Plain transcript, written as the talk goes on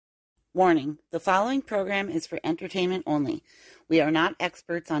Warning, the following program is for entertainment only. We are not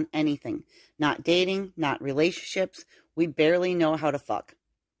experts on anything. Not dating, not relationships. We barely know how to fuck.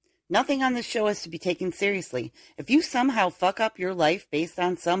 Nothing on this show is to be taken seriously. If you somehow fuck up your life based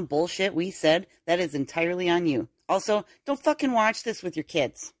on some bullshit we said, that is entirely on you. Also, don't fucking watch this with your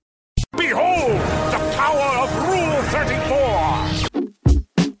kids. Behold the power of Rule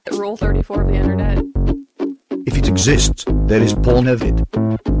 34! Rule 34 of the internet. If it exists, there is porn of it.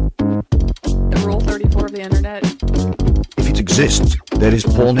 Rule 34 of the internet. If it exists, there is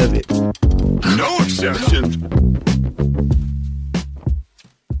porn of it. No exceptions!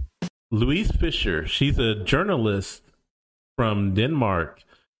 Louise Fisher, she's a journalist from Denmark,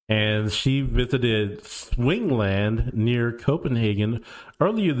 and she visited Swingland near Copenhagen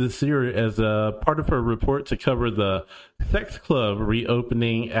earlier this year as a part of her report to cover the sex club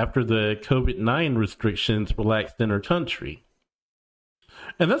reopening after the COVID-19 restrictions relaxed in her country.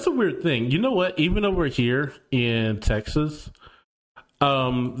 And that's a weird thing. You know what? Even over here in Texas,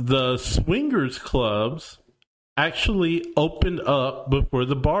 the swingers clubs actually opened up before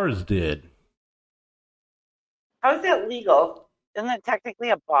the bars did. How is that legal? Isn't it technically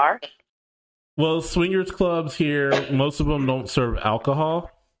a bar? Well, swingers clubs here, most of them don't serve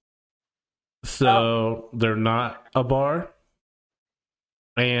alcohol. So they're not a bar.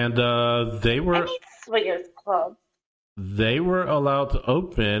 And they were swingers club. They were allowed to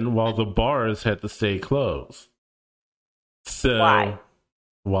open while the bars had to stay closed. So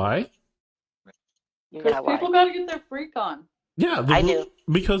why? Because people got to get their freak on. Yeah, I do.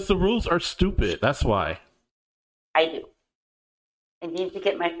 Because the rules are stupid. That's why. I do. I need to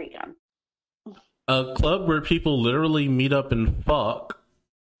get my freak on. A club where people literally meet up and fuck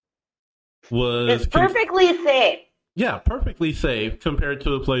was... It's perfectly safe. Yeah, perfectly safe compared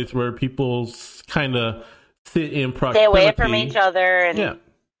to a place where people kind of sit in proximity. Stay away from each other. And,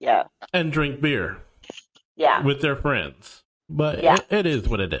 yeah. And drink beer. Yeah. With their friends. But it is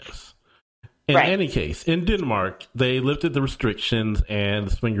what it is. In any case, in Denmark, they lifted the restrictions and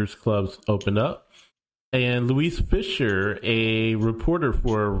the swingers clubs opened up. And Louise Fisher, a reporter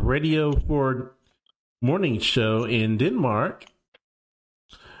for Radio 4 morning show in Denmark,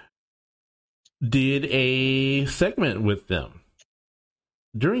 did a segment with them.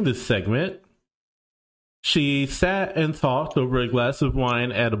 During this segment, she sat and talked over a glass of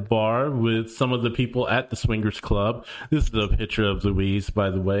wine at a bar with some of the people at the swingers club. This is a picture of Louise, by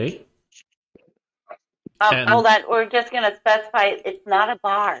the way. Hold on, we're just going to specify it's not a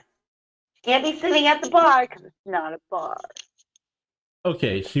bar. Can't be sitting at the bar because it's not a bar.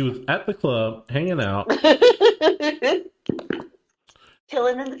 Okay, she was at the club, hanging out.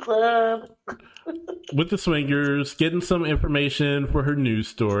 Chilling in the club. With the swingers, getting some information for her news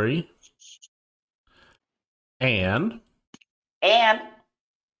story. And?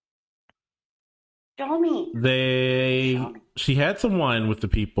 Show me. She had some wine with the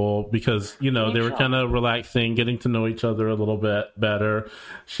people because, they were kind of relaxing, getting to know each other a little bit better.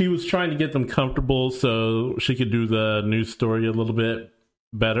 She was trying to get them comfortable so she could do the news story a little bit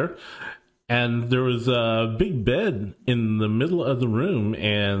better. And there was a big bed in the middle of the room,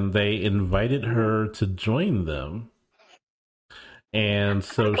 and they invited her to join them. And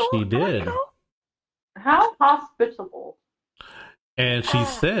so she did. How hospitable. And she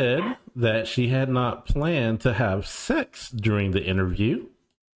said that she had not planned to have sex during the interview.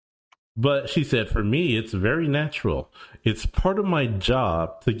 But she said, for me, it's very natural. It's part of my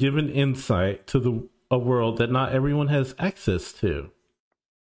job to give an insight to a world that not everyone has access to.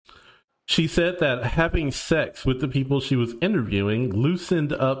 She said that having sex with the people she was interviewing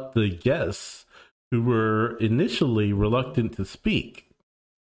loosened up the guests who were initially reluctant to speak.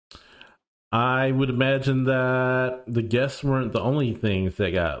 I would imagine that the guests weren't the only things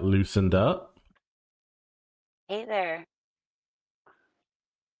that got loosened up. Hey there.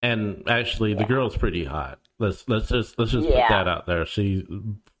 And actually, the girl's pretty hot. Let's just put that out there. If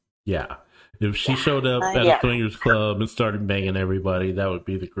she showed up at a swingers club and started banging everybody, that would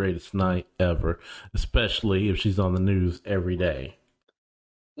be the greatest night ever. Especially if she's on the news every day.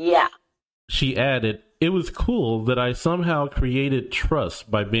 Yeah. She added, "It was cool that I somehow created trust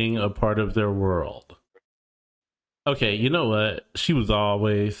by being a part of their world." Okay, you know what? She was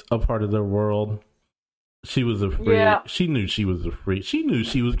always a part of their world. She was a freak. Yeah. She knew she was a freak. She knew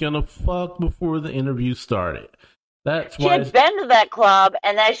she was going to fuck before the interview started. That's why she had been to that club,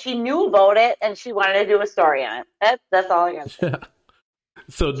 and that she knew about it, and she wanted to do a story on it. That's all I got to say. Yeah.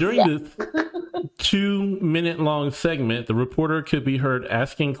 So during this 2-minute-long segment, the reporter could be heard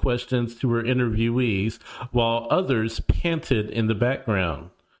asking questions to her interviewees while others panted in the background.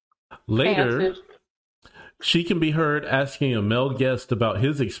 Later, She can be heard asking a male guest about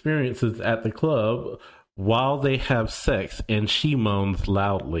his experiences at the club while they have sex, and she moans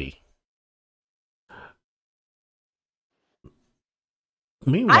loudly.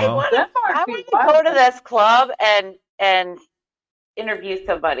 Meanwhile, I want to go to this club and interview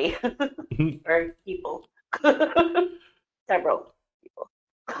somebody or people. Several people.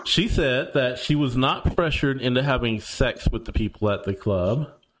 She said that she was not pressured into having sex with the people at the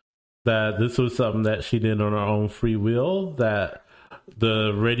club, that this was something that she did on her own free will, that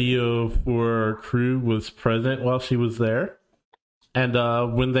the Radio 4 crew was present while she was there. And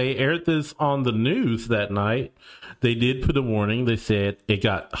when they aired this on the news that night, they did put a warning. They said it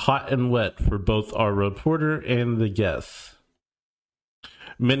got hot and wet for both our reporter and the guests.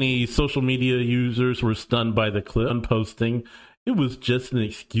 Many social media users were stunned by the clip, posting, "It was just an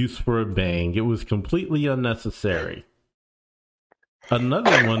excuse for a bang. It was completely unnecessary."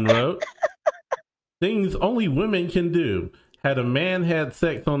 Another one wrote, "Things only women can do. Had a man had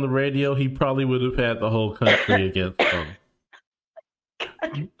sex on the radio, he probably would have had the whole country against him."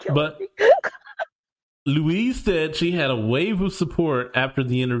 But Louise said she had a wave of support after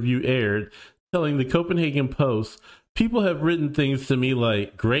the interview aired, telling the Copenhagen Post, "People have written things to me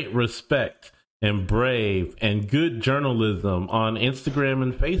like great respect and brave and good journalism on Instagram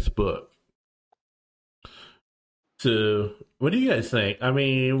and Facebook." So, what do you guys think? I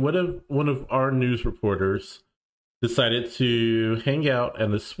mean, what if one of our news reporters decided to hang out at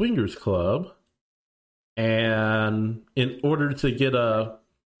the swingers club, and in order to get a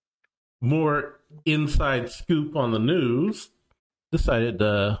more inside scoop on the news, decided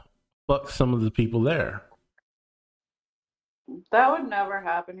to fuck some of the people there? That would never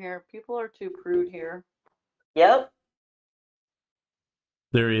happen here. People are too prude here. Yep.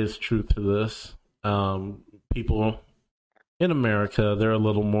 There is truth to this. People in America, they're a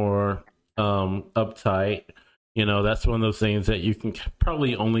little more uptight. You know, that's one of those things that you can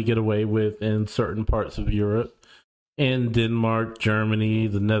probably only get away with in certain parts of Europe. In Denmark, Germany,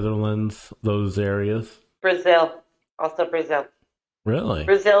 the Netherlands, those areas. Brazil. Also Brazil. Really?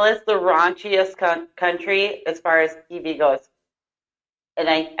 Brazil is the raunchiest country as far as TV goes. And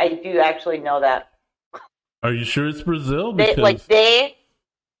I do actually know that. Are you sure it's Brazil? Well,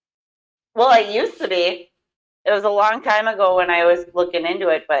 it used to be. It was a long time ago when I was looking into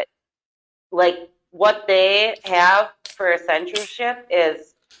it, but like what they have for censorship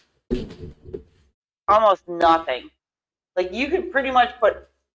is almost nothing. Like you could pretty much put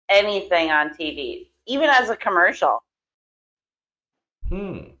anything on TV, even as a commercial.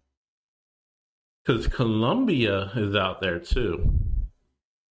 Because Colombia is out there too.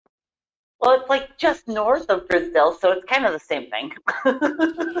 Well, it's like just north of Brazil, so it's kind of the same thing.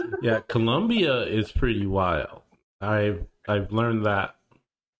 Yeah, Colombia is pretty wild. I've learned that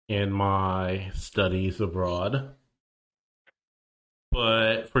in my studies abroad.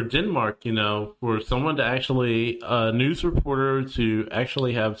 But for Denmark, you know, for someone to actually, a news reporter to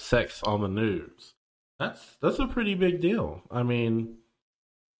actually have sex on the news, that's a pretty big deal. I mean,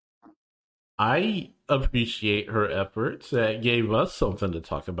 I appreciate her efforts. That gave us something to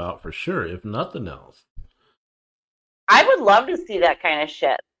talk about for sure, if nothing else. I would love to see that kind of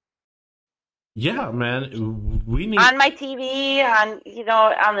shit. Yeah, man, we need on my TV, on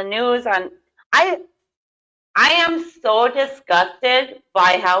the news. I am so disgusted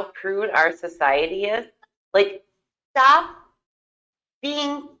by how prude our society is. Like, stop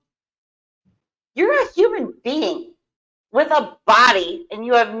being. You're a human being with a body, and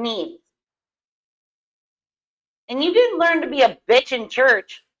you have needs. And you didn't learn to be a bitch in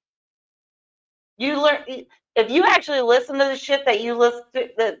church. You learn if you actually listen to the shit that you listen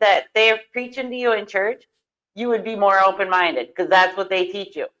to, that they're preaching to you in church, you would be more open-minded because that's what they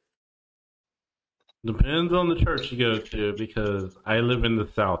teach you. Depends on the church you go to, because I live in the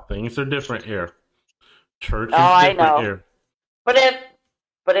South. Things are different here. Church is different here. But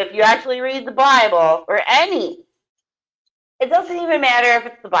if you actually read the Bible or it doesn't even matter if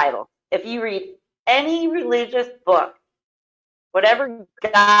it's the Bible. If you read any religious book, whatever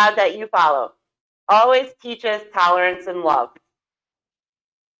God that you follow, always teaches tolerance and love.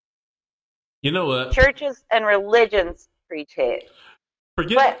 You know what? Churches and religions preach hate.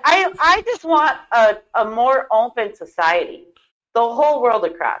 But I just want a more open society. The whole world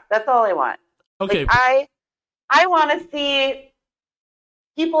across. That's all I want. Okay. Like, I want to see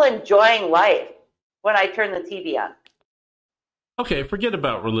people enjoying life when I turn the TV on. Okay, forget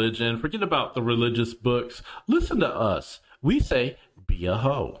about religion. Forget about the religious books. Listen to us. We say, be a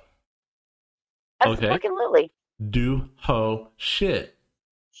hoe. That's fucking Lily. Do hoe shit.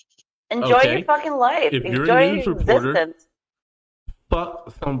 Enjoy your fucking life. If you're Enjoy a news your reporter, existence.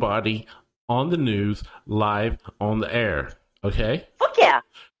 fuck somebody on the news, live on the air. Okay? Fuck yeah.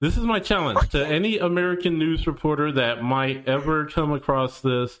 This is my challenge to any American news reporter that might ever come across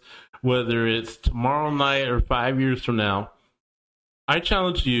this, whether it's tomorrow night or 5 years from now. I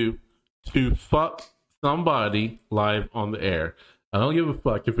challenge you to fuck somebody live on the air. I don't give a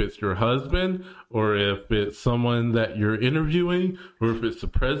fuck if it's your husband or if it's someone that you're interviewing or if it's the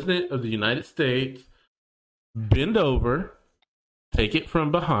president of the United States. Bend over, take it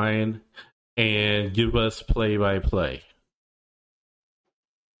from behind, and give us play-by-play.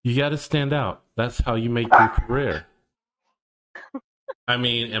 You got to stand out. That's how you make your career. I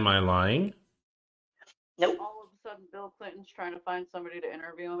mean, am I lying? Nope. All of a sudden, Bill Clinton's trying to find somebody to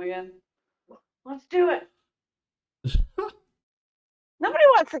interview him again. Let's do it.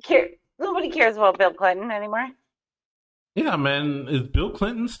 Nobody cares about Bill Clinton anymore. Yeah, man. Is Bill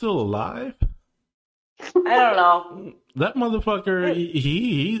Clinton still alive? I don't know. That motherfucker,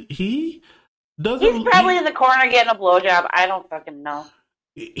 he doesn't... He's probably in the corner getting a blowjob. I don't fucking know.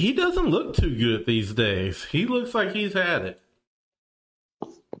 He doesn't look too good these days. He looks like he's had it.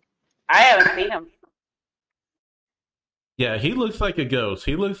 I haven't seen him. Yeah, he looks like a ghost.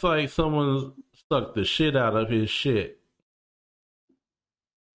 He looks like someone sucked the shit out of his shit.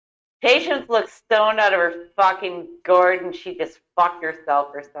 Patience looks stoned out of her fucking gourd and she just fucked herself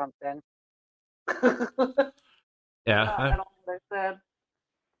or something. Yeah. I don't know what I said.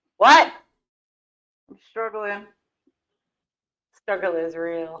 What? I'm struggling. Struggle is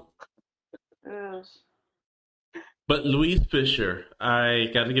real. It is. But Louise Fisher, I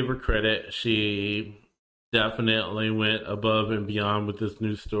got to give her credit. She definitely went above and beyond with this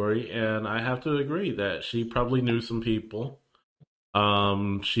news story, and I have to agree that she probably knew some people.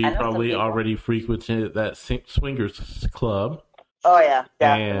 She probably already frequented that swingers club. Oh yeah,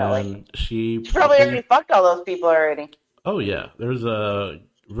 definitely. And she probably already fucked all those people already. Oh yeah, there's a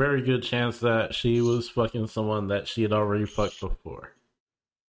very good chance that she was fucking someone that she had already fucked before.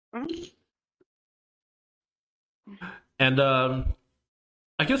 Mm-hmm. And I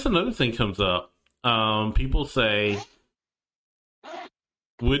guess another thing comes up. People say,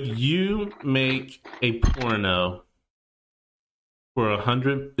 would you make a porno for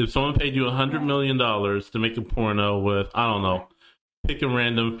 $100? If someone paid you $100 million to make a porno with, I don't know, pick a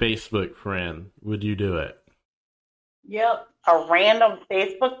random Facebook friend, would you do it? Yep. A random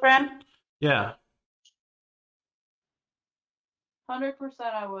Facebook friend? Yeah. 100%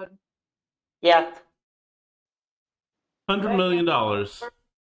 I would. Yes. $100 million.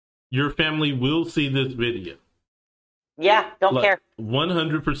 Your family will see this video. Yeah, don't care.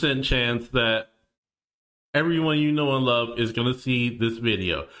 100% chance that everyone you know and love is going to see this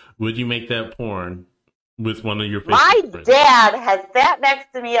video. Would you make that porn with one of your My friends? dad has sat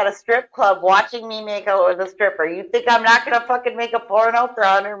next to me at a strip club watching me make out with a stripper. You think I'm not going to fucking make a porno for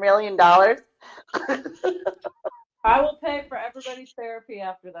 $100 million? I will pay for everybody's therapy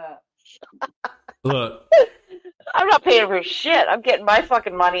after that. Look. I'm not paying for shit. I'm getting my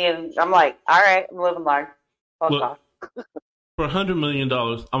fucking money and I'm like, all right, I'm living large. Fuck off. For $100 million,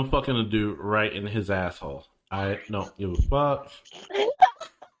 I'm fucking a dude right in his asshole. I don't give a fuck.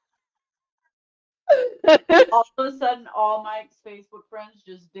 All of a sudden, all Mike's Facebook friends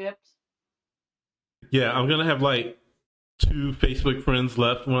just dipped. Yeah, I'm gonna have like 2 Facebook friends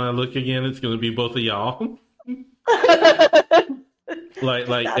left when I look again. It's gonna be both of y'all.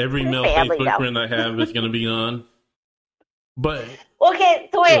 like every male Facebook friend I have is gonna be on. But okay,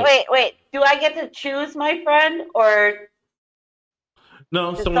 so wait. Do I get to choose my friend or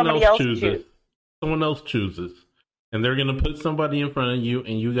no? Someone else chooses. Someone else chooses, and they're gonna put somebody in front of you,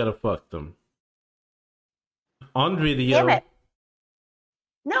 and you gotta fuck them on video. Damn it.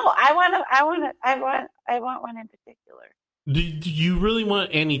 No, I want one in particular. Do you really want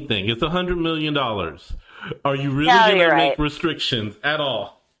anything? It's $100 million. Are you really gonna make restrictions at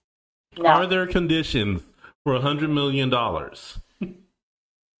all? No. Are there conditions for $100 million?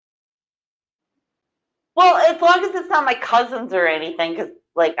 Well, as long as it's not my cousins or anything, because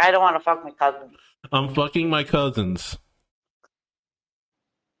like I don't want to fuck my cousins. I'm fucking my cousins.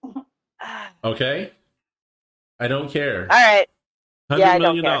 Okay? I don't care. All right. $100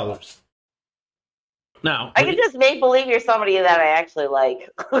 million. Now, I can just make believe you're somebody that I actually like.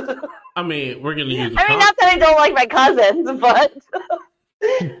 I mean, we're going to use... not that I don't like my cousins, but...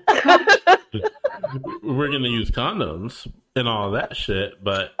 we're going to use condoms and all that shit,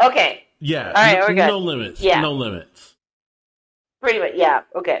 but... Okay. Yeah. All right, we're good. No limits. Yeah. No limits. Pretty much, yeah.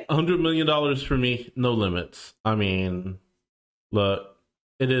 Okay. $100 million for me, no limits. I mean, look,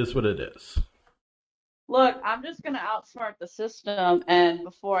 it is what it is. Look, I'm just going to outsmart the system, and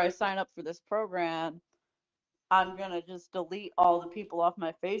before I sign up for this program, I'm gonna just delete all the people off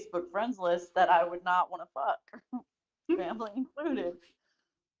my Facebook friends list that I would not want to fuck, family included.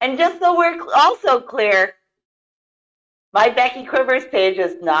 And just so we're also clear, my Becky Quivers page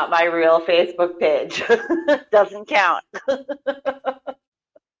is not my real Facebook page. Doesn't count.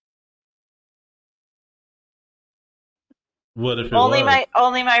 What if it only was?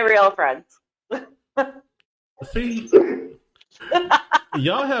 only my real friends. See,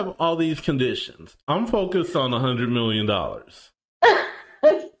 y'all have all these conditions. I'm focused on $100 million.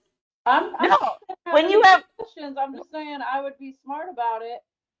 I'm No, not when you have questions, I'm just saying I would be smart about it.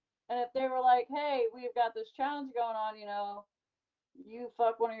 And if they were like, "Hey, we've got this challenge going on, you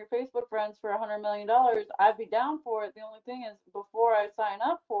fuck one of your Facebook friends for $100 million," I'd be down for it. The only thing is, before I sign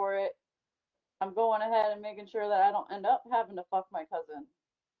up for it, I'm going ahead and making sure that I don't end up having to fuck my cousin.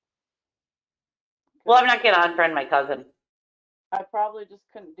 well, I'm not gonna unfriend my cousin. I probably just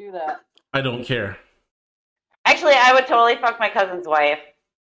couldn't do that. I don't care. Actually, I would totally fuck my cousin's wife.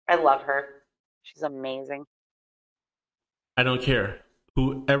 I love her. She's amazing. I don't care.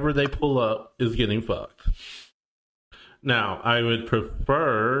 Whoever they pull up is getting fucked. Now, I would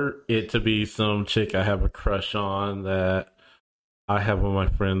prefer it to be some chick I have a crush on that I have on my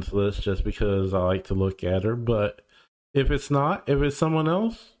friends list just because I like to look at her. But if it's not, if it's someone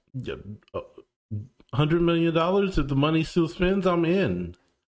else, $100 million, if the money still spins, I'm in.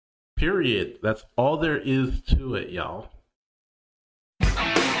 Period. That's all there is to it, y'all.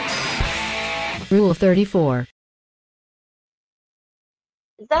 Rule 34.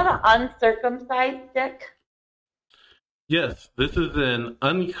 Is that an uncircumcised dick? Yes, this is an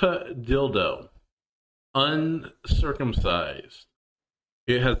uncut dildo. Uncircumcised.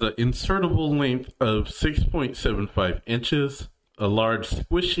 It has an insertable length of 6.75 inches, a large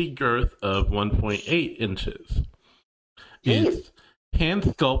squishy girth of 1.8 inches. It's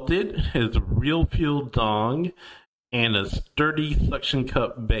hand sculpted, has a real feel dong, and a sturdy suction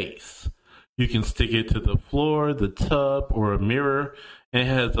cup base. You can stick it to the floor, the tub, or a mirror, and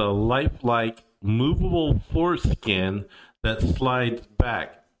it has a lifelike movable foreskin that slides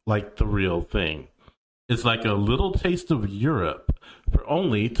back like the real thing. It's like a little taste of Europe for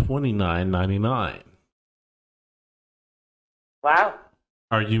only $29.99. Wow.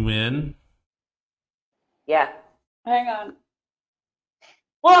 Are you in? Yeah. Hang on.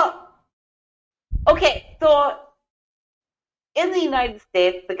 Well, okay, so in the United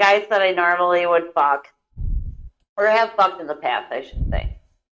States, the guys that I normally would fuck, or have fucked in the past, I should say,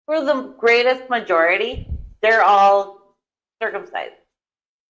 for the greatest majority, they're all circumcised.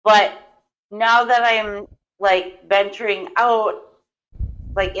 But now that I'm like venturing out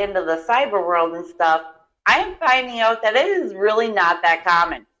like into the cyber world and stuff, I'm finding out that it is really not that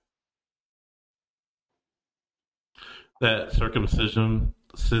common. That circumcision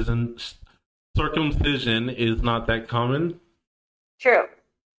is not that common. True.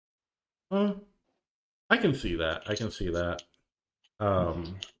 I can see that. Oh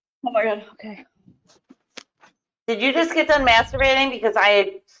my god, okay. Did you just get done masturbating? Because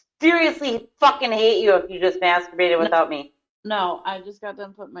I seriously fucking hate you if you just masturbated without me. No, I just got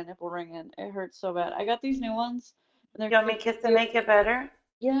done putting my nipple ring in. It hurts so bad. I got these new ones. And You want me to kiss to make it better?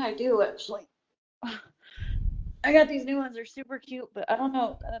 Yeah, I do actually. I got these new ones. They're super cute, but I don't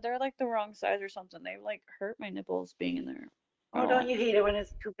know. They're like the wrong size or something. They like hurt my nipples being in there. Oh, don't you hate it when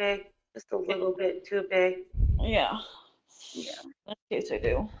it's too big? Just a little bit too big. Yeah. Yeah. In case I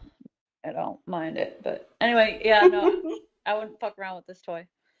do. I don't mind it. But anyway, yeah, no. I wouldn't fuck around with this toy.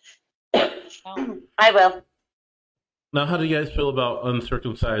 I will. Now, how do you guys feel about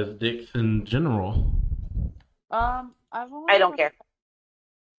uncircumcised dicks in general? I don't care.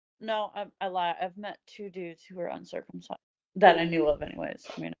 No, I lie. I've met 2 dudes who were uncircumcised that I knew of, anyways.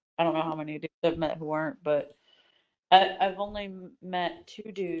 I mean, I don't know how many dudes I've met who weren't, but I've only met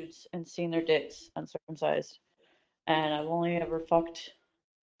 2 dudes and seen their dicks uncircumcised, and I've only ever fucked.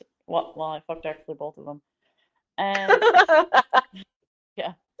 Well, I fucked actually both of them, and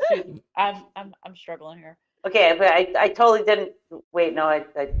yeah, dude, I'm struggling here. Okay, but I totally didn't. Wait, no,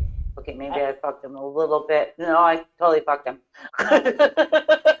 okay, maybe I fucked him a little bit. No, I totally fucked him.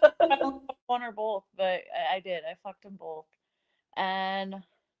 I only fucked one or both, but I did. I fucked them both, and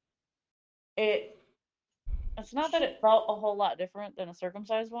it's not that it felt a whole lot different than a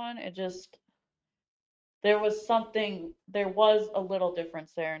circumcised one. It just there was a little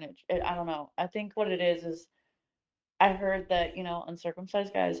difference there, and I don't know. I think what it is I heard that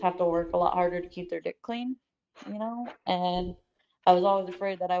uncircumcised guys have to work a lot harder to keep their dick clean, and I was always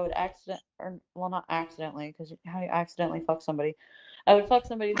afraid that I would not accidentally, because how do you accidentally fuck somebody? I would fuck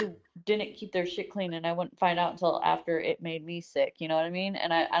somebody who didn't keep their shit clean, and I wouldn't find out until after it made me sick. You know what I mean?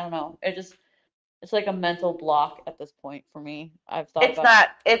 And I don't know. It just It's like a mental block at this point for me. I've thought It's about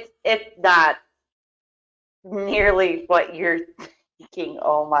not. It's not nearly what you're thinking.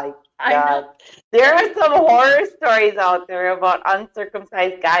 Oh my I God. know. There are some horror stories out there about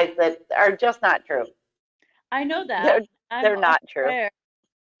uncircumcised guys that are just not true. I know They're that. I'm they're not true. aware.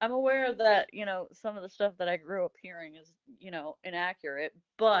 I'm aware that, some of the stuff that I grew up hearing is, inaccurate.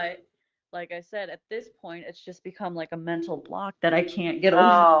 But like I said, at this point, it's just become like a mental block that I can't get over.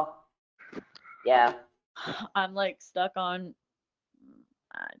 Oh, yeah. I'm like stuck on,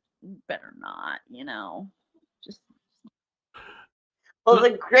 I better not, just, Well,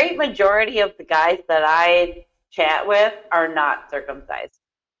 the great majority of the guys that I chat with are not circumcised.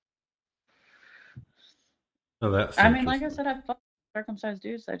 Oh, that's I mean, like I interesting. said, I've fucked circumcised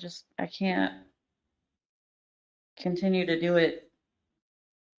dudes. I can't continue to do it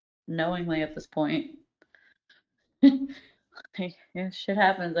knowingly at this point. Yeah, shit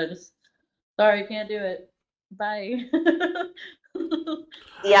happens. Sorry, can't do it. Bye.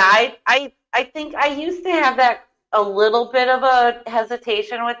 Yeah, I think I used to have that a little bit of a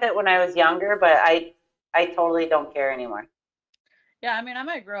hesitation with it when I was younger, but I totally don't care anymore. Yeah, I mean, I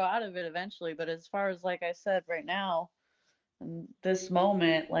might grow out of it eventually, but as far as, like I said, right now, in this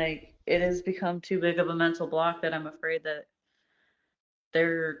moment, like, it has become too big of a mental block that I'm afraid that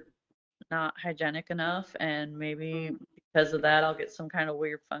they're not hygienic enough, and maybe because of that, I'll get some kind of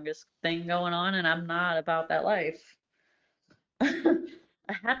weird fungus thing going on, and I'm not about that life. A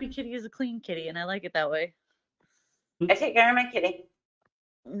happy kitty is a clean kitty, and I like it that way. I take care of my kitty.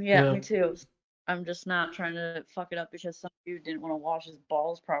 Yeah, Yeah. me too. I'm just not trying to fuck it up because some dude didn't want to wash his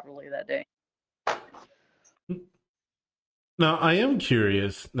balls properly that day. Now, I am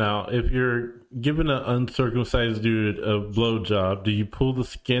curious. Now, if you're giving an uncircumcised dude a blowjob, do you pull the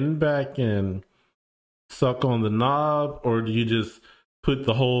skin back and suck on the knob, or do you just put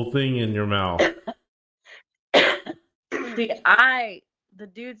the whole thing in your mouth? See, the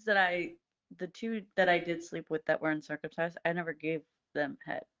two that I did sleep with that were uncircumcised, I never gave them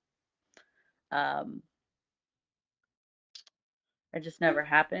head. It just never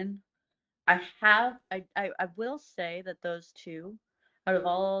happened. I will say that those two, out of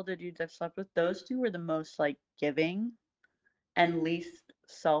all the dudes I've slept with, those two were the most like giving and least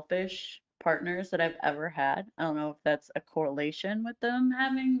selfish partners that I've ever had. I don't know if that's a correlation with them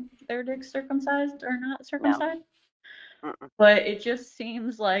having their dicks circumcised or not circumcised. But it just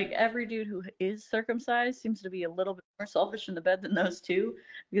seems like every dude who is circumcised seems to be a little bit more selfish in the bed than those two.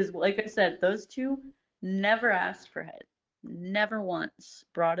 Because, like I said, those two never asked for head, never once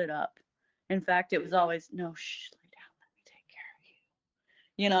brought it up. In fact, it was always, no, shh, lay down, let me take care of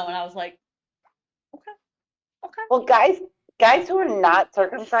you. And I was like, okay. Well, guys who are not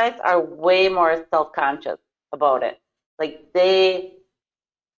circumcised are way more self-conscious about it. Like they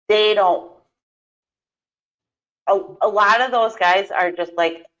don't. A lot of those guys are just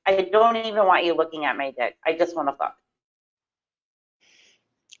like, I don't even want you looking at my dick. I just want to fuck.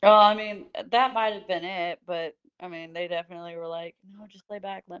 Well, I mean, that might have been it, but I mean, they definitely were like, no, just lay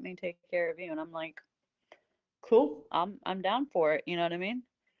back, let me take care of you. And I'm like, cool, I'm down for it. You know what I mean?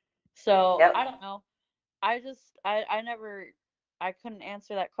 So Yep. I don't know. I couldn't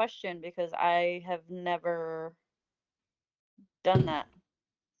answer that question because I have never done that.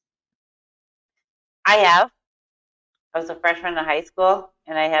 I have. I was a freshman in high school,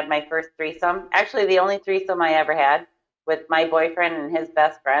 and I had my first threesome. Actually, the only threesome I ever had with my boyfriend and his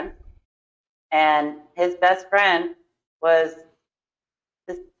best friend. And his best friend was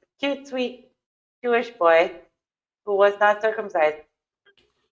this cute, sweet Jewish boy who was not circumcised.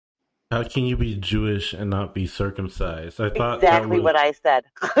 How can you be Jewish and not be circumcised? I thought Exactly that was what I said.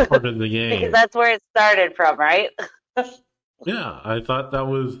 part of the game. Because that's where it started from, right? Yeah, I thought that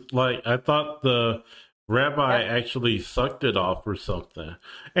was like, I thought the rabbi actually sucked it off or something.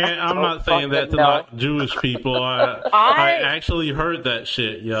 And I'm don't not saying that to fucking know. knock Jewish people. I actually heard that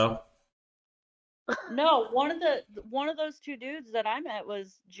shit, yo. No, one of those two dudes that I met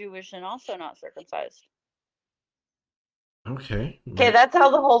was Jewish and also not circumcised. Okay. Okay, that's how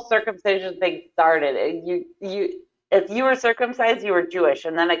the whole circumcision thing started. If you were circumcised, you were Jewish,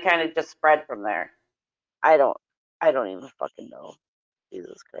 and then it kind of just spread from there. I don't even fucking know.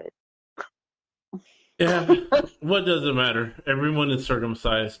 Jesus Christ. Yeah. What does it matter? Everyone is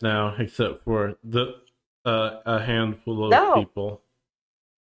circumcised now, except for a handful of No. people.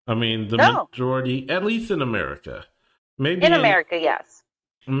 I mean, the No. majority, at least in America. Maybe In America, yes.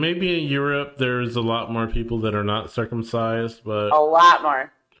 Maybe in Europe, there's a lot more people that are not circumcised, but A lot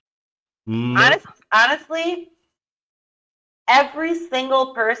more. Honestly, every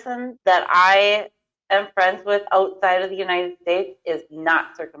single person that I am friends with outside of the United States is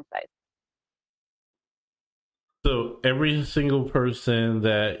not circumcised. So every single person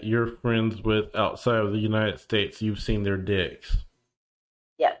that you're friends with outside of the United States, you've seen their dicks.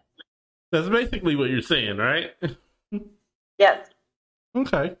 Yes. That's basically what you're saying, right? Yes.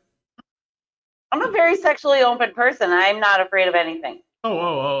 Okay. I'm a very sexually open person. I'm not afraid of anything.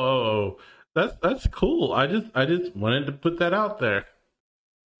 Oh. That's cool. I just wanted to put that out there.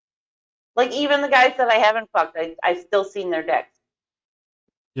 Like, even the guys that I haven't fucked, I've still seen their dicks.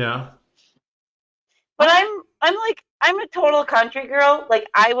 Yeah. But I'm a total country girl. Like,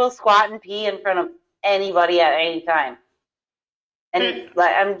 I will squat and pee in front of anybody at any time. And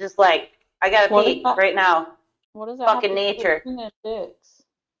like, I'm just like, I gotta What pee is that? right now. What does that Fucking have to do nature. with seeing dicks?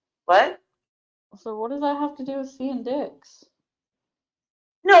 What? So what does that have to do with seeing dicks?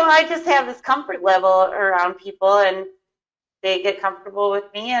 No, I just have this comfort level around people, and they get comfortable with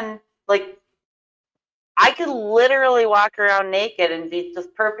me, and like, I could literally walk around naked and be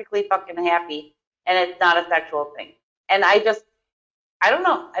just perfectly fucking happy, and it's not a sexual thing. And I don't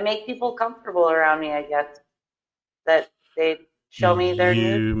know. I make people comfortable around me, I guess. That they show me their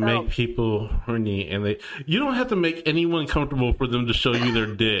You nude make self. people horny, and you don't have to make anyone comfortable for them to show you their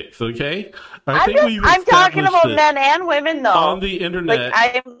dicks. Okay? I'm talking about established men and women, though. on the internet.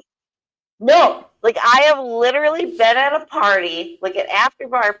 I have literally been at a party, like an after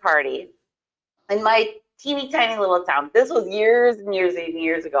bar party, in my teeny tiny little town. This was years and years and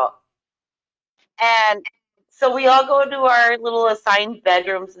years ago. And so we all go to our little assigned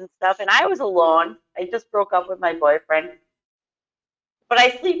bedrooms and stuff, and I was alone. I just broke up with my boyfriend. But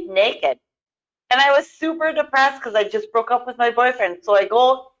I sleep naked. And I was super depressed because I just broke up with my boyfriend. So I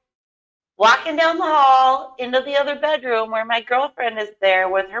go walking down the hall into the other bedroom where my girlfriend is there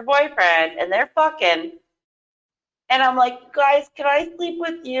with her boyfriend, and they're fucking. And I'm like, guys, can I sleep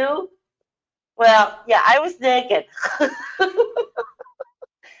with you? Well, yeah, I was naked.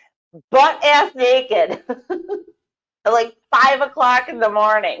 Butt ass naked. At like 5 o'clock in the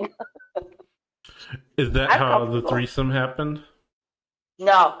morning. Is that I'm how the comfortable. threesome happened?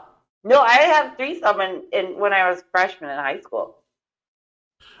 No, I had threesome in when I was a freshman in high school.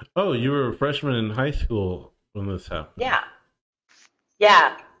 Oh, you were a freshman in high school when this happened.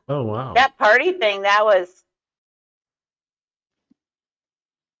 Yeah. Oh, wow. That party thing, that was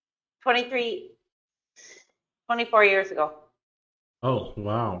 24 years ago. Oh,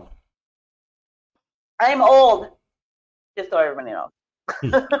 wow. I'm old, just so everybody knows.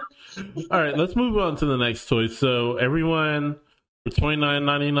 All right, let's move on to the next toy. So, everyone, for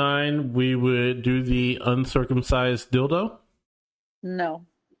 $29.99, we would do the uncircumcised dildo. No.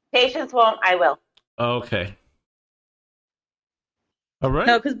 Patience won't, I will. Okay. All right.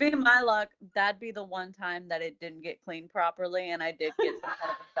 No, because being my luck, that'd be the one time that it didn't get cleaned properly, and I did get some kind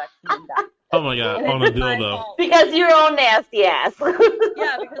of infection and died. Oh my god, And on a it's my dildo. fault. Because your own nasty ass.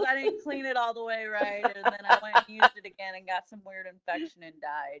 Yeah, because I didn't clean it all the way right, and then I went and used it again and got some weird infection and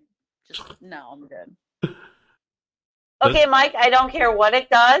died. No, I'm good. Okay, Mike, I don't care what it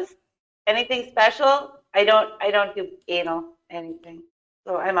does. Anything special, I don't do anal anything.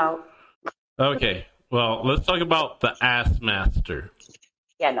 So I'm out. Okay, well, let's talk about the Ass Master.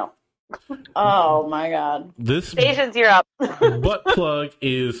 Yeah, no. Oh my god. This Patience, you're up. butt plug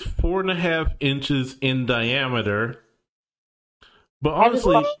is 4.5 inches in diameter. But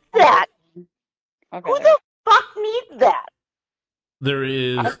honestly, Who needs that? Okay. Who the fuck needs that? there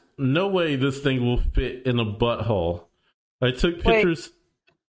is no way this thing will fit in a butthole. I took pictures.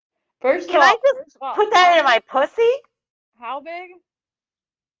 First Can of I all, just put that in my pussy? how big?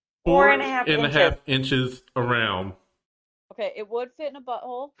 4.5 inches around. Okay, it would fit in a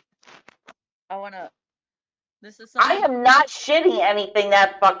butthole. This is I something. am not shitting anything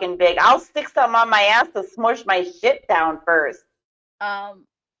that fucking big. I'll stick something on my ass to smush my shit down first.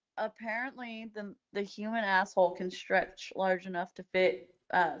 Apparently the human asshole can stretch large enough to fit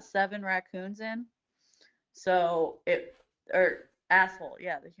 7 raccoons in. So asshole,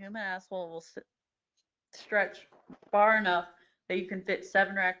 yeah, the human asshole will stretch far enough that you can fit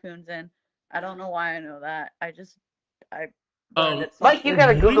 7 raccoons in. I don't know why I know that. I learned it. Mike, you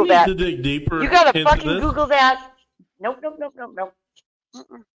gotta Google we that. need to dig deeper. You gotta into fucking this. Google that. Nope. Mm-mm.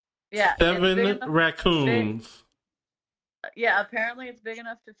 Yeah, it's big 7 enough- raccoons. Yeah, apparently it's big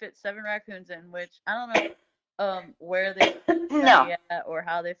enough to fit 7 raccoons in, which I don't know where they No. at or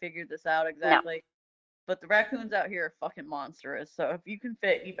how they figured this out exactly. But the raccoons out here are fucking monstrous. So if you can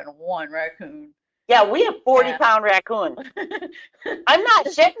fit even 1 raccoon, Yeah, we have 40-pound raccoons. I'm not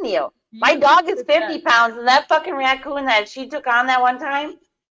shitting you. My dog is 50 pounds, and that fucking raccoon that she took on that one time,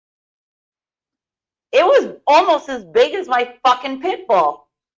 it was almost as big as my fucking pit bull.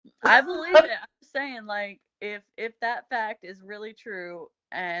 I believe it. I'm just saying, like, if that fact is really true,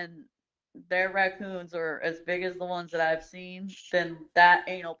 and their raccoons are as big as the ones that I've seen, then that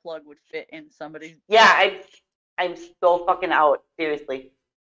anal plug would fit in somebody's. Yeah, I'm so fucking out. Seriously.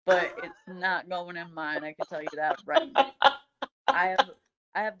 But it's not going in mine. I can tell you that right now. I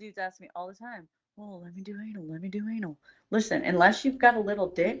have dudes ask me all the time, "Oh, let me do anal. Let me do anal." Listen, unless you've got a little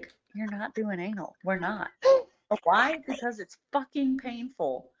dick, you're not doing anal. We're not. Why? Because it's fucking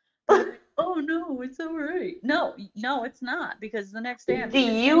painful. Like, oh no, it's alright. No, it's not. Because the next day, Do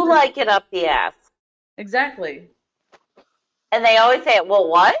you like it up the ass? Exactly. And they always say, "Well,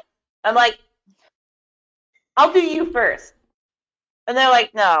 what?" I'm like, "I'll do you first." And they're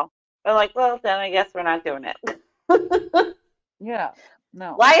like, "No." I'm like, "Well, then I guess we're not doing it." Yeah.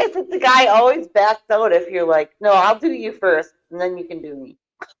 No. Why is it the guy always backs out if you're like, "No, I'll do you first, and then you can do me"?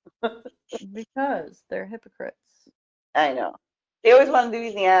 Because they're hypocrites. I know. They always want to do it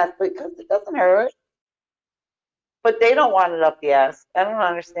in the ass because it doesn't hurt. But they don't want it up the ass. I don't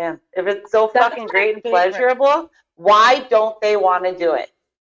understand. If it's so That's fucking my great and favorite. pleasurable, why don't they want to do it?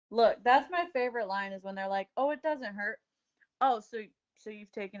 Look, that's my favorite line is when they're like, "Oh, it doesn't hurt." Oh, so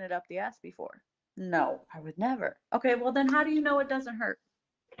you've taken it up the ass before? No, I would never. Okay, well then how do you know it doesn't hurt?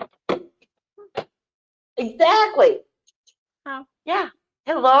 Exactly. How? Yeah.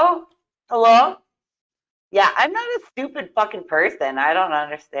 Hello? Hello? Yeah, I'm not a stupid fucking person. I don't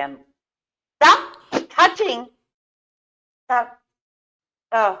understand. Stop touching. Stop.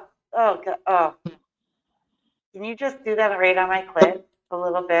 Oh, God. Oh. Can you just do that right on my clit a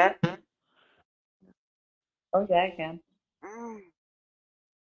little bit? Oh yeah, I can.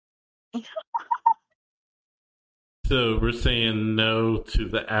 So we're saying no to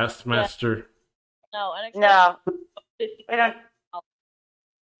the Ass Master. No, and No. I don't.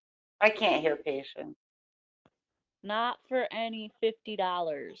 I can't hear patient. not for any $50.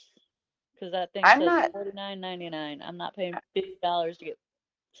 Because that thing I'm says not- $49.99. I'm not paying $50 to get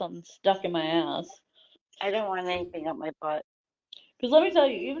something stuck in my ass. I don't want anything up my butt. Because let me tell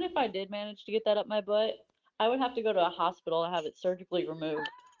you, even if I did manage to get that up my butt, I would have to go to a hospital and have it surgically removed.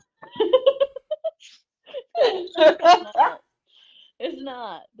 It's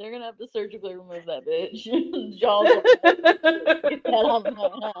not. They're gonna have to surgically remove that bitch. Jaws will get that out of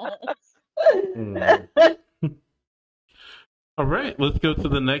my ass. All right, let's go to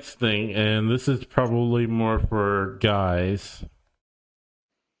the next thing, and this is probably more for guys.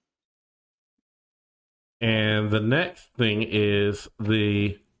 And the next thing is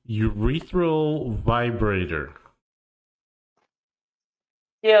the urethral vibrator.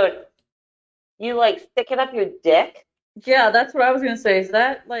 Dude, you like stick it up your dick? Yeah, that's what I was gonna say. Is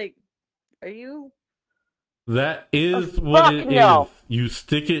that like, are you? That is Oh, what fuck it no. is. You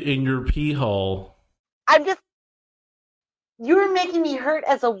stick it in your pee hole. You're making me hurt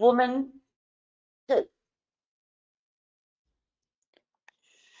as a woman.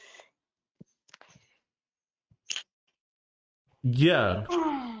 Yeah.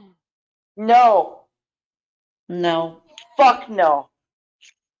 No. No. Fuck no.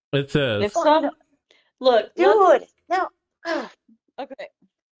 It says, If some look, Dude, no. okay.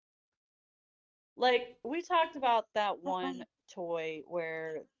 Like we talked about that one toy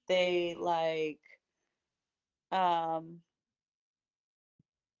where they like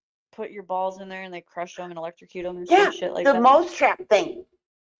put your balls in there and they crush them and electrocute them and Yeah, shit like the that. mouse trap thing.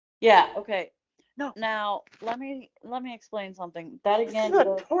 Yeah, okay. No. Now, let me explain something. That This again is a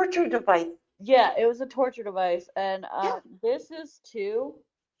goes- torture device. yeah, it was a torture device, and Yeah. this is too.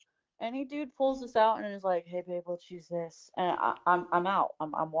 Any dude pulls this out and is like, "Hey, babe, let's use this," and I'm out.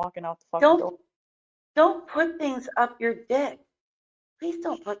 I'm walking out the fucking door. Don't put things up your dick. Please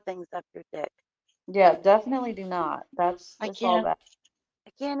don't put things up your dick. Yeah, definitely do not. That's I all can't- bad. I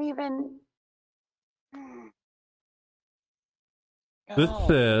can't even. this No.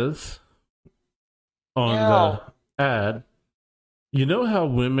 says on No. the ad, you know how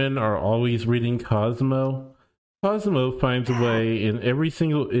women are always reading Cosmo? Cosmo finds a way in every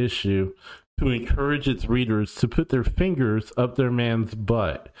single issue to encourage its readers to put their fingers up their man's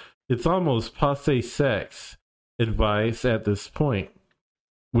butt. It's almost passe sex advice at this point.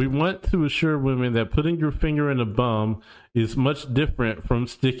 We want to assure women that putting your finger in a bum is much different from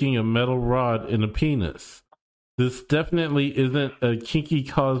sticking a metal rod in a penis. This definitely isn't a kinky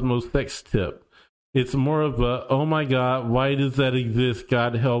Cosmo sex tip. It's more of a, oh my God, why does that exist?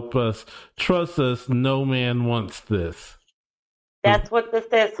 God help us. Trust us, no man wants this. That's what this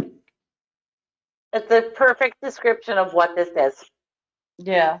is. It's a perfect description of what this is.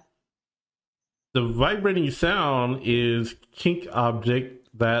 Yeah. The vibrating sound is kink object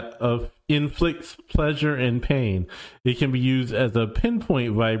that inflicts pleasure and pain. It can be used as a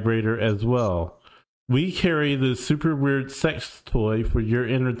pinpoint vibrator as well. We carry the super weird sex toy for your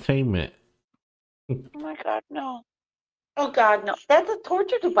entertainment. Oh my God, no. Oh God, no. That's a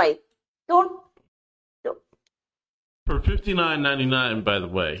torture device. Don't. For $59.99, by the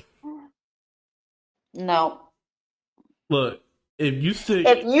way. No. Look, if you stick,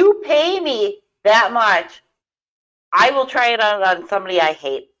 If you pay me that much, I will try it out on somebody I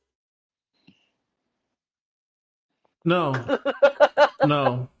hate. no,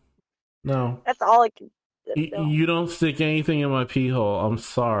 no, no, That's all I can. you don't stick anything in my pee hole. I'm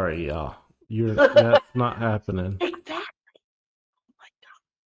sorry, y'all. That's not happening. Exactly.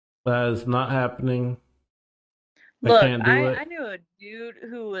 That is not happening. I Look, can't do I it. knew a dude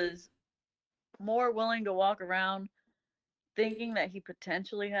who was more willing to walk around thinking that he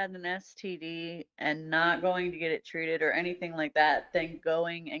potentially had an STD and not going to get it treated or anything like that than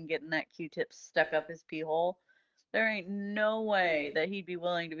going and getting that Q-tip stuck up his pee hole. There ain't no way that he'd be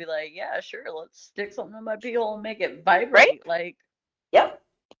willing to be like, yeah, sure, let's stick something in my pee hole and make it vibrate. Right? Like, Yep.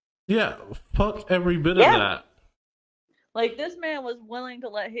 Yeah, fuck every bit Yeah. of that. like this man was willing to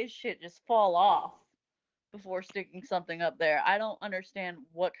let his shit just fall off before sticking something up there. I don't understand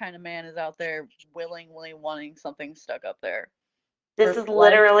what kind of man is out there willingly wanting something stuck up there. This For is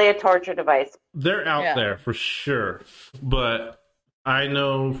literally a torture device. They're out Yeah. there for sure, but I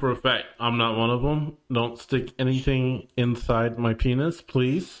know for a fact I'm not one of them. Don't stick anything inside my penis,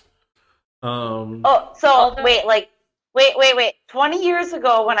 please. Oh, so Although- wait. 20 years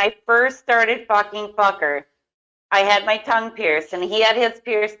ago, when I first started fucking fucker, I had my tongue pierced, and he had his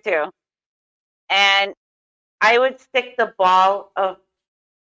pierced too. And I would stick the ball of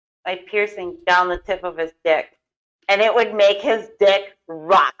my piercing down the tip of his dick, and it would make his dick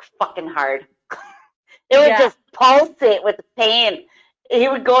rock fucking hard. It would Yeah. just pulsate with the pain. He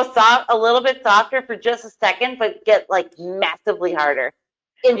would go soft, a little bit softer for just a second, but get like massively harder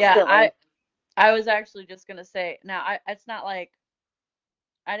instantly. Yeah, I was actually just gonna say now it's not like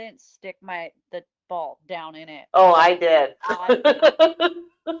I didn't stick the ball down in it. Oh, I did.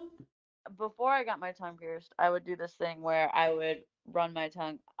 Before I got my tongue pierced, I would do this thing where I would run my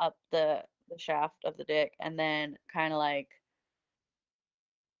tongue up the shaft of the dick and then kind of like,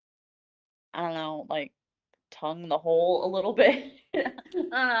 I don't know, like tongue the hole a little bit.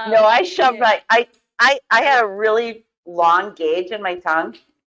 No, I shoved my I had a really long gauge in my tongue.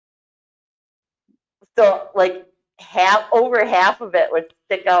 So like over half of it would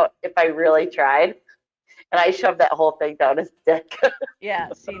stick out if I really tried. And I shoved that whole thing down his dick. Yeah,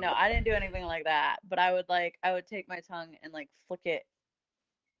 see, no, I didn't do anything like that, but I would take my tongue and like flick it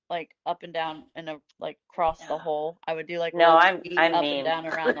like up and down and like cross the hole. I would do like No, little I'm feet mean. up and down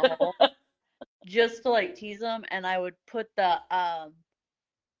around the hole just to like tease them, and I would put the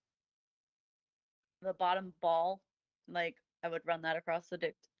bottom ball, like I would run that across the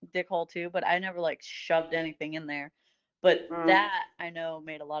dick hole too, but I never like shoved anything in there. But that I know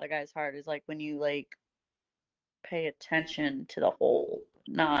made a lot of guys hard is like when you like pay attention to the hole,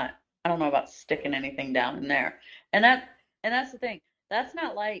 not I don't know about sticking anything down in there. And that's the thing. That's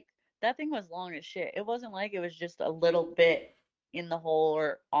not like that thing was long as shit. It wasn't like it was just a little bit in the hole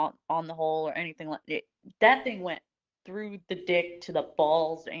or on the hole or anything like it. That thing went through the dick to the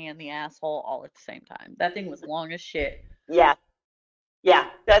balls and the asshole all at the same time. That thing was long as shit. Yeah. Yeah,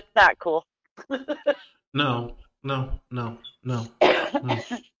 that's not cool. No.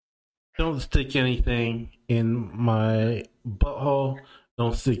 Don't stick anything in my butthole.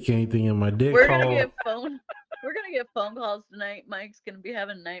 Don't stick anything in my dick We're hole. gonna get phone calls tonight. Mike's gonna be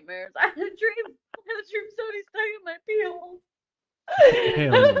having nightmares. I had a dream somebody stuck in my pee hole.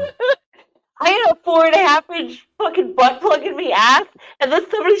 Hell no. I had a 4.5-inch fucking butt plug in my ass, and then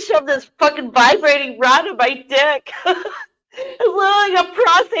somebody shoved this fucking vibrating rod in my dick. It's literally like a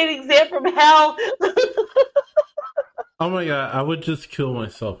prostate exam from hell. Oh my god, I would just kill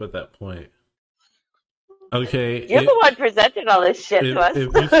myself at that point. Okay. You're the one presenting all this shit to us.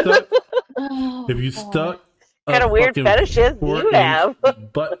 If you stuck Kind of weird fetishes you have.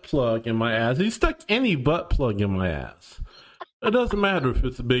 butt plug in my ass. You stuck any butt plug in my ass. It doesn't matter if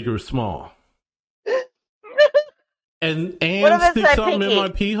it's big or small. And What if it's stick my something in pinky? my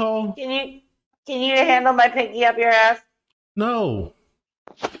pee hole? Can you handle my pinky up your ass? No.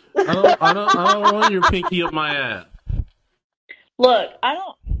 I don't want your pinky up my ass. Look,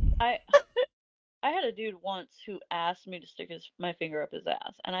 I had a dude once who asked me to stick my finger up his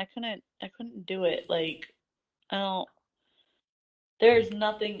ass, and I couldn't do it. Like, there's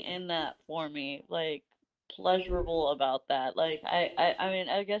nothing in that for me, like, pleasurable about that. Like, I mean,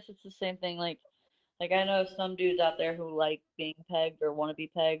 I guess it's the same thing, like I know some dudes out there who like being pegged or want to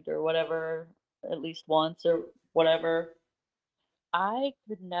be pegged or whatever, at least once or whatever. I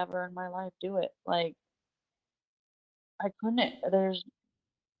could never in my life do it. Like, I couldn't.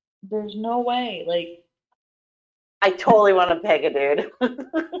 There's no way. Like, I totally want to peg a dude.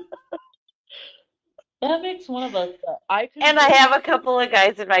 that makes one of us. I could. And I have a couple of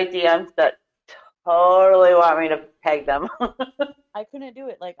guys in my DMs that totally want me to peg them. I couldn't do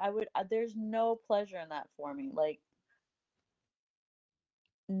it. Like, I would. There's no pleasure in that for me. Like,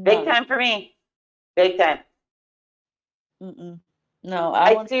 Big none. time for me. Big time. Mm-mm. No,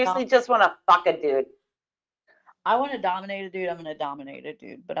 I seriously just want to fuck a dude. I want to dominate a dude. I'm gonna dominate a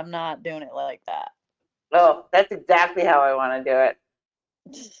dude, but I'm not doing it like that. Oh, that's exactly how I want to do it.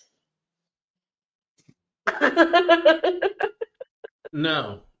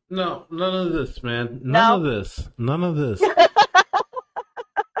 No, none of this, man. No. None of this.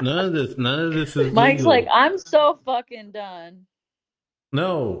 None of this is Mike's legal. like, I'm so fucking done.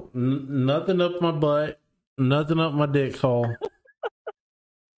 No, nothing up my butt. Nothing up my dick hole.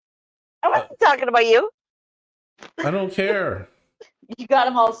 I wasn't talking about you. I don't care. You got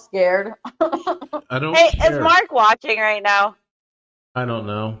him all scared. I don't Hey, care. is Mark watching right now? I don't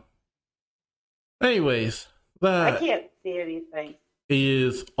know. Anyways, I that can't see anything.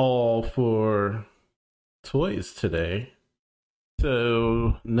 is all for toys today.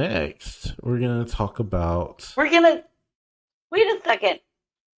 So next, we're gonna talk about. We're gonna wait a second.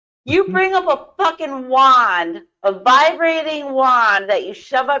 You bring up a fucking wand, a vibrating wand that you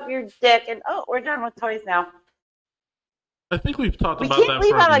shove up your dick, and oh, we're done with toys now. I think we've talked We about can't that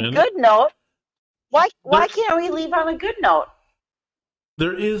leave for a on a minute. good note. Why can't we leave on a good note?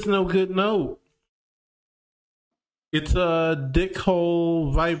 There is no good note. It's a dick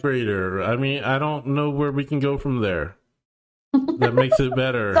hole vibrator. I mean, I don't know where we can go from there. That makes it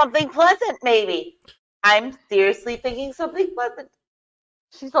better. Something pleasant, maybe. I'm seriously thinking something pleasant.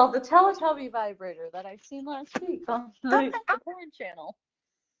 She's all the Teletubby vibrator that I've seen last week on the porn channel.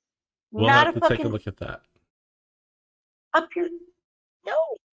 We'll Not have a to take a fucking look at that. up your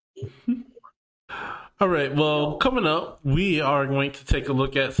no. All right. Well, coming up, we are going to take a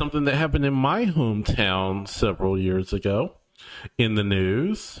look at something that happened in my hometown several years ago in the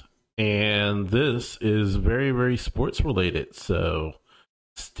news. And this is very, very sports related. So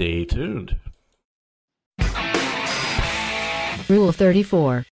stay tuned. Rule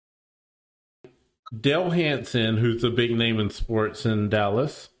 34. Dale Hansen, who's a big name in sports in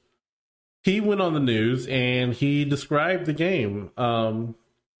Dallas, he went on the news and he described the game.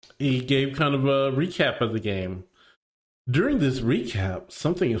 He gave kind of a recap of the game. During this recap,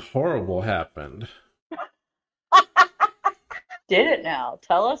 something horrible happened. Did it now?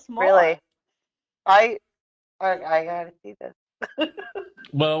 Tell us more. Really? I gotta see this.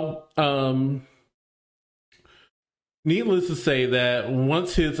 Well, needless to say that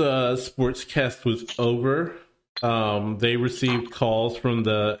once his sportscast was over, they received calls from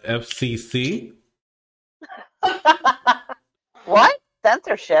the FCC. What?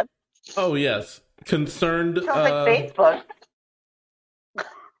 Censorship? Oh, yes. Concerned Sounds like Facebook.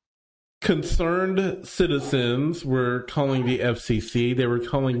 concerned citizens were calling the FCC. They were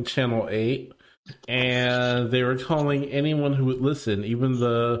calling Channel 8. And they were calling anyone who would listen, even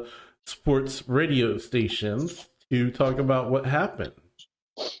the sports radio stations, to talk about what happened.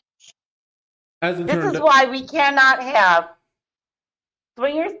 As it This turned is out, why we cannot have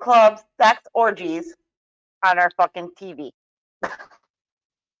swingers clubs, sex orgies on our fucking TV.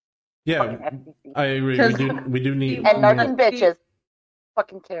 yeah, FCC. I agree. We do need And more, narking bitches.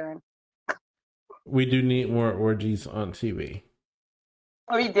 Fucking Karen. we do need more orgies on TV.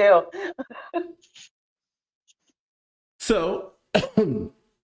 We do. So,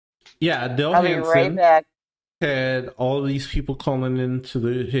 yeah, Dale I'll be right Hansen back. had all these people calling into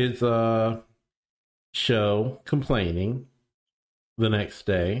his show complaining the next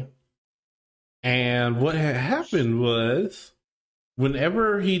day. And what had happened was,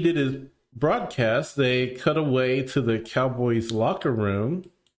 whenever he did his broadcast, they cut away to the Cowboys locker room.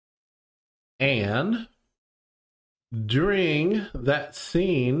 And during that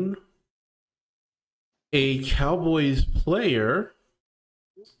scene, a Cowboys player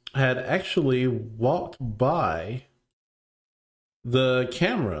had actually walked by the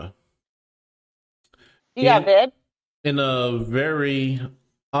camera You got vid? in a very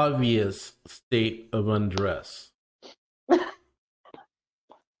obvious state of undress. And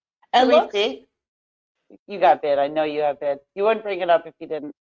Can we look, see? You got vid. I know you have vid. You wouldn't bring it up if you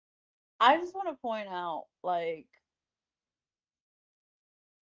didn't. I just want to point out, like,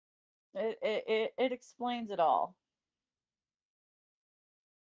 it explains it all.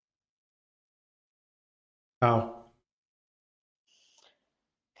 How?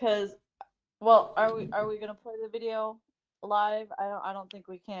 Because, well, are we gonna play the video? live? I don't think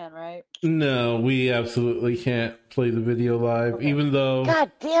we can, right? No, we absolutely can't play the video live, Okay. even though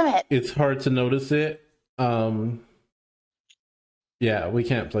God damn it. it's hard to notice it. Yeah, we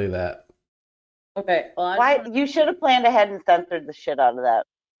can't play that. Okay. Well, Why? You should have planned ahead and censored the shit out of that.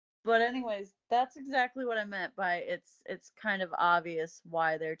 But anyways, that's exactly what I meant by it's kind of obvious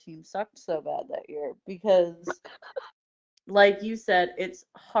why their team sucked so bad that year, because like you said, it's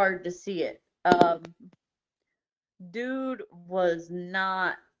hard to see it. Dude was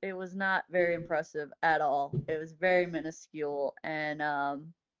not very impressive at all. It was very minuscule, and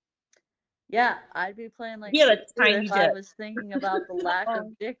yeah, I'd be playing like He had a shit too tiny if I dick. was thinking about the lack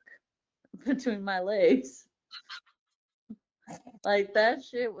of dick between my legs. Like, that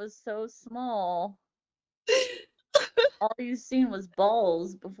shit was so small. All you seen was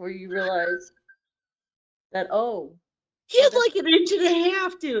balls before you realized that, oh, He had like an inch and a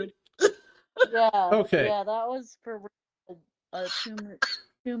half, dude. yeah. Okay. Yeah, that was for a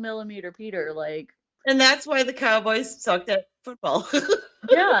 2 millimeter Peter. Like, And that's why the Cowboys sucked at football.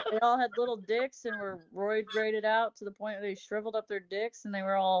 yeah, they all had little dicks and were roid braided out to the point where they shriveled up their dicks and they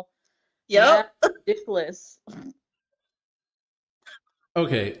were all Yep. dickless.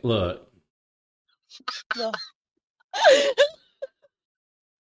 Okay, look.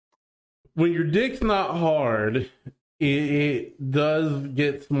 When your dick's not hard, it does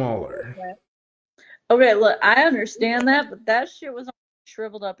get smaller. Okay, look, I understand that, but that shit was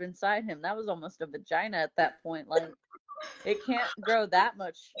shriveled up inside him. That was almost a vagina at that point. Like, it can't grow that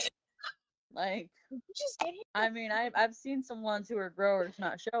much. Like, I mean, I've seen some ones who are growers,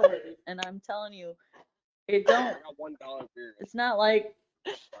 not showers, and I'm telling you, it don't. It's not like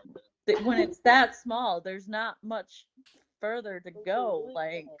when it's that small, there's not much further to go.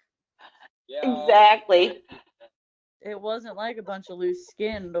 Like, Exactly. it wasn't like a bunch of loose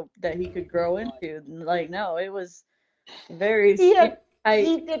skin that he could grow into. Like, no, it was very He tight.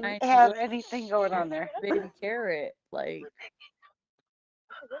 didn't tiny have little anything going on there. baby carrot. Like,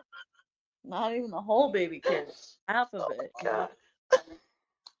 not even the whole baby carrot, half of it. God.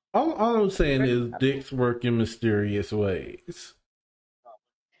 All I'm saying is dicks work in mysterious ways.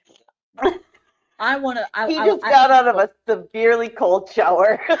 I want to. He just got out of a severely cold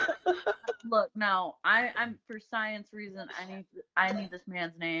shower. Look, now I'm for science reason. I need this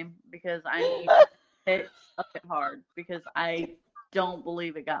man's name because I need to hit it hard because I don't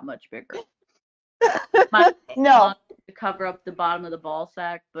believe it got much bigger. No, To cover up the bottom of the ball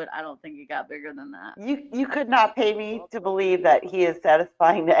sack, but I don't think it got bigger than that. you could not pay me to believe that he is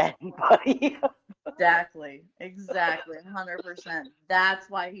satisfying to anybody. Exactly, 100%. That's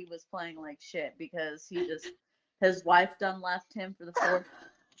why he was playing like shit, because his wife done left him for the fourth.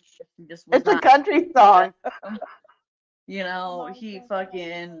 He just was It's a not, country song. you know, he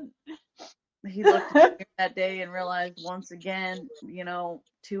looked at me that day and realized once again, you know,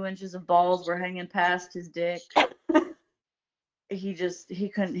 2 inches of balls were hanging past his dick. He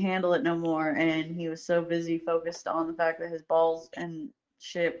couldn't handle it no more, and he was so busy focused on the fact that his balls and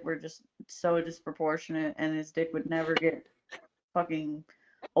shit were just so disproportionate, and his dick would never get fucking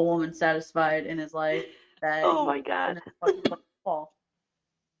a woman satisfied in his life. That Oh my God.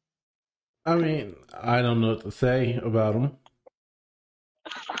 I mean, I don't know what to say about him.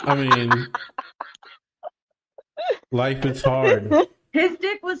 I mean, life is hard. His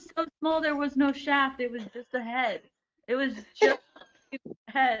dick was so small there was no shaft. It was just a head. It was just the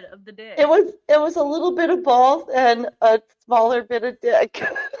head of the dick. It was a little bit of balls and a smaller bit of dick.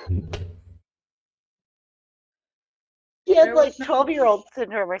 He had There like was no- 12-year-old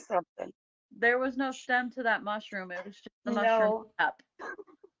syndrome or something. There was no stem to that mushroom. It was just the mushroom No. cap.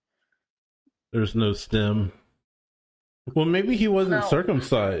 There's no stem. Well, maybe he wasn't No.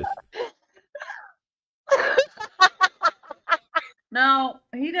 circumcised. No,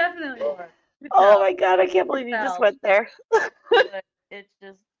 he definitely was. You could Oh tell. my God, I can't believe you just Tell. went there. But it's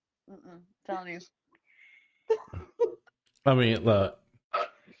just, telling you. I mean, look.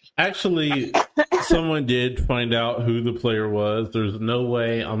 Actually, someone did find out who the player was. There's no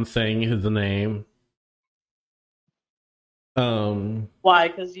way I'm saying his name. Why?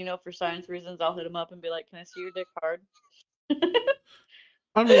 Because, you know, for science reasons, I'll hit him up and be like, can I see your dick hard?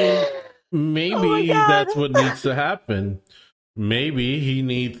 I mean, maybe Oh my God. that's what needs to happen. Maybe he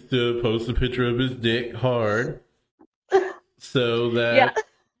needs to post a picture of his dick hard so that Yeah.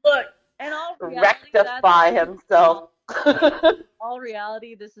 Look, in all reality, Rectify himself. all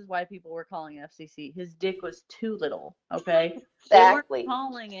reality, this is why people were calling FCC. His dick was too little, okay? Exactly. They weren't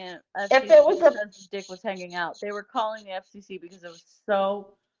calling it FCC If it was a- because his dick was hanging out. They were calling the FCC because it was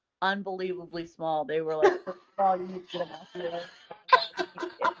so unbelievably small. They were like, first of all, you need to get him off here. You need to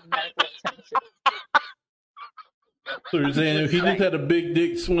get him medical attention. So you're saying if he just had a big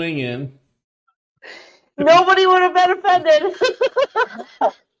dick swinging, Nobody would have been offended.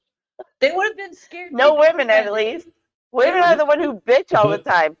 They would have been scared. No to be women, at offended. least. Women are the one who bitch all the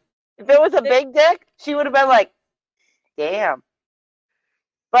time. If it was a big dick, she would have been like, damn.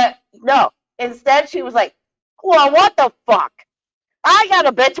 But no, instead she was like, well, what the fuck? I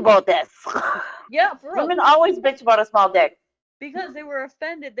gotta bitch about this. Yeah, for real. Women always bitch about a small dick. Because they were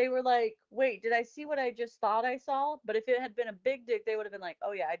offended. They were like, wait, did I see what I just thought I saw? But if it had been a big dick, they would have been like,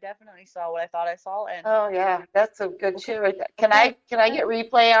 oh yeah, I definitely saw what I thought I saw. And Oh yeah, that's a good shit right there. Can I get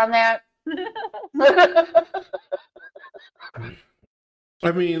replay on that?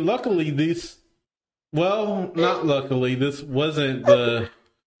 I mean, luckily not luckily, this wasn't the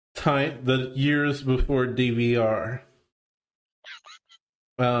years before DVR.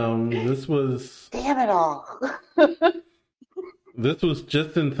 This was Damn it all. This was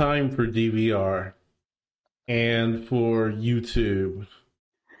just in time for DVR and for YouTube.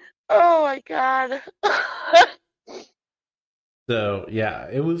 Oh my god. So yeah,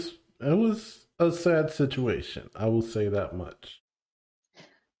 it was a sad situation. I will say that much.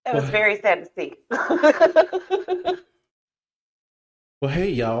 It was very sad to see. Well, hey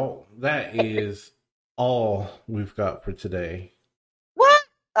y'all, that is all we've got for today. What?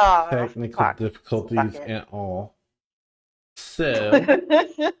 Oh, Technical fuck. difficulties Fuck it. and all. So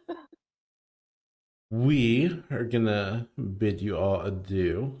we are gonna bid you all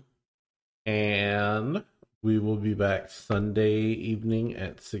adieu, and we will be back Sunday evening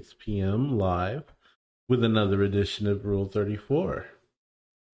at 6 p.m. live with another edition of Rule 34.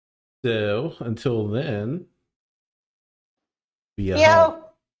 So until then, be a hoe.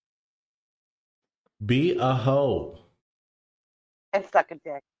 Be a hoe. And suck a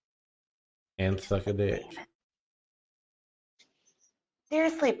dick. And suck a dick.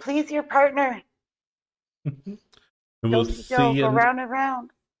 Seriously, please your partner. And we'll Don't see go you. round and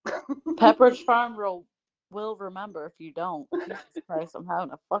round. Pepperidge Farm will remember if you don't. Jesus Christ, I'm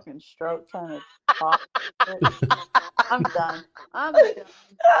having a fucking stroke trying to talk. I'm done. Oh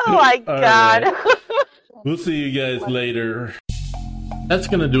my All god. right. We'll see you guys later. That's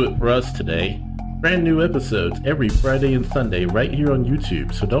going to do it for us today. Brand new episodes every Friday and Sunday right here on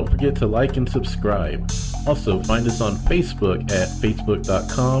YouTube, so don't forget to like and subscribe. Also, find us on Facebook at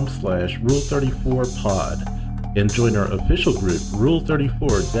facebook.com/Rule34Pod. And join our official group, Rule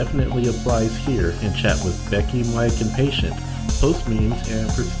 34 Definitely Applies Here, and chat with Becky, Mike, and Patient, post memes, and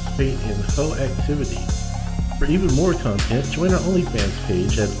participate in hoe activities. For even more content, join our OnlyFans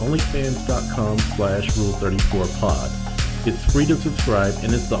page at onlyfans.com/Rule34Pod. It's free to subscribe,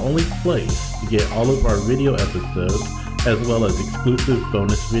 and it's the only place to get all of our video episodes, as well as exclusive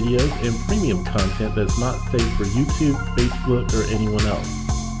bonus videos and premium content that's not safe for YouTube, Facebook, or anyone else.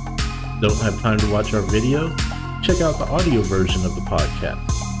 Don't have time to watch our videos? Check out the audio version of the podcast.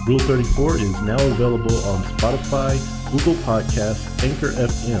 Rule 34 is now available on Spotify, Google Podcasts, Anchor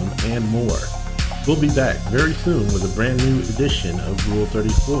FM, and more. We'll be back very soon with a brand new edition of Rule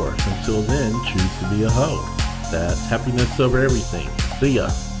 34. Until then, choose to be a hoe. That's happiness over everything. See ya.